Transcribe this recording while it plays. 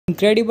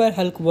Incredible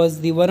Hulk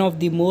was the one of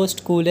the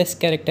most coolest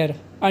character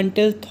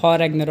until Thor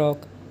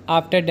Ragnarok.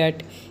 After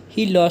that,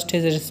 he lost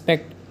his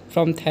respect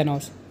from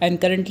Thanos. And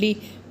currently,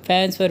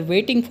 fans were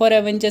waiting for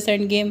Avengers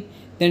Endgame.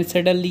 Then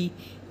suddenly,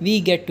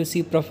 we get to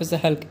see Professor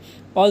Hulk.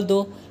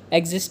 Although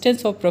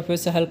existence of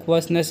Professor Hulk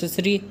was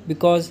necessary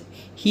because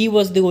he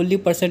was the only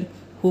person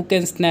who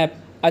can snap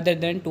other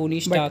than Tony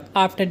Stark. But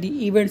after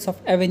the events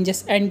of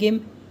Avengers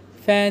Endgame,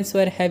 fans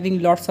were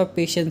having lots of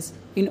patience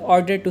in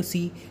order to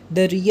see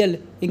the real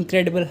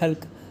Incredible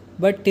Hulk.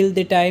 But till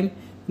the time,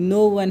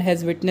 no one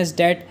has witnessed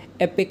that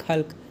epic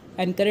Hulk.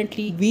 And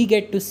currently, we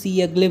get to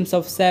see a glimpse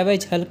of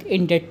Savage Hulk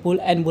in Deadpool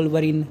and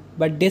Wolverine.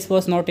 But this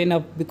was not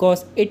enough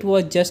because it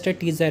was just a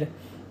teaser,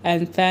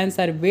 and fans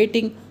are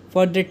waiting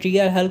for the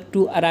real Hulk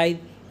to arrive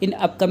in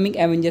upcoming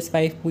Avengers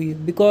 5 movie.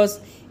 Because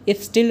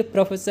if still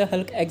Professor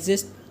Hulk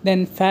exists,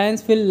 then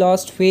fans will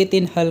lost faith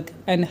in Hulk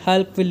and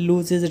Hulk will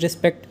lose his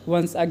respect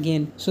once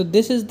again. So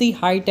this is the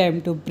high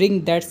time to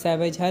bring that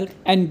Savage Hulk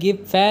and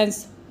give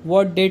fans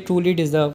what they truly deserve.